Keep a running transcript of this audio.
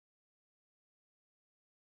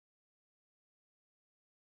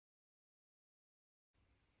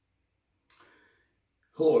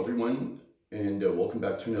Hello everyone, and welcome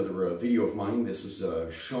back to another video of mine. This is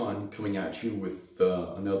Sean coming at you with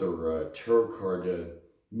another tarot card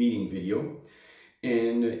meeting video.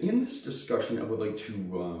 And in this discussion, I would like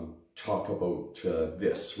to talk about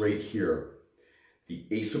this right here, the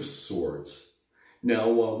Ace of Swords. Now,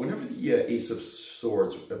 whenever the Ace of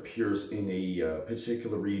Swords appears in a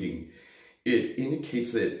particular reading, it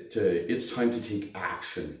indicates that it's time to take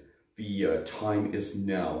action. The time is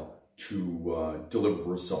now to deliver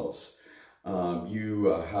results. You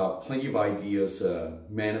have plenty of ideas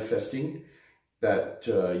manifesting that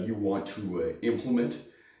you want to implement.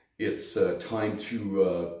 It's time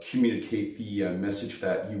to communicate the message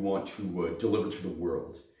that you want to deliver to the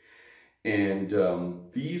world. And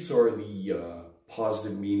these are the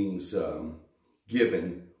positive meanings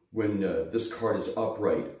given when this card is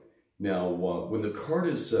upright. Now, when the card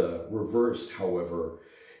is reversed, however,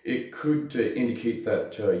 it could indicate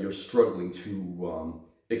that you're struggling to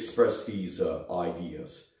express these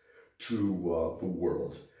ideas to the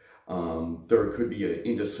world. There could be an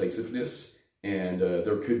indecisiveness, and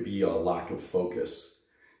there could be a lack of focus.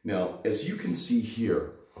 Now, as you can see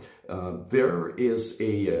here, this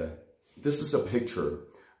is a picture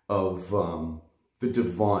of the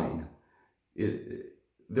divine.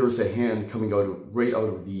 There's a hand coming right out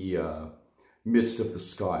of the midst of the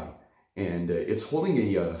sky. And it's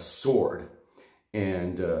holding a sword,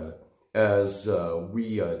 and as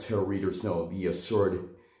we tarot readers know, the sword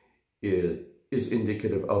is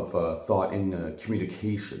indicative of thought and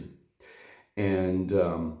communication. And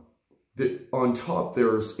on top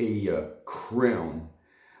there's a crown,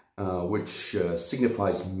 which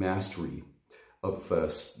signifies mastery of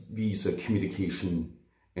these communication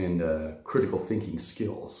and critical thinking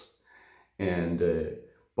skills. And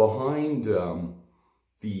behind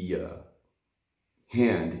the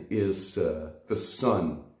hand is the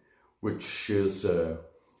sun, which is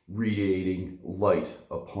radiating light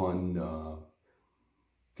upon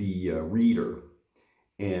the reader.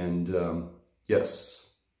 And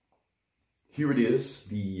yes, here it is,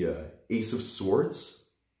 the Ace of Swords.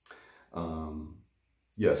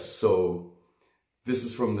 Yes, so this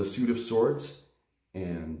is from the Suit of Swords,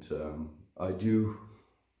 and I do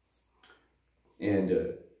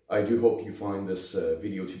hope you find this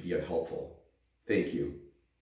video to be helpful. Thank you.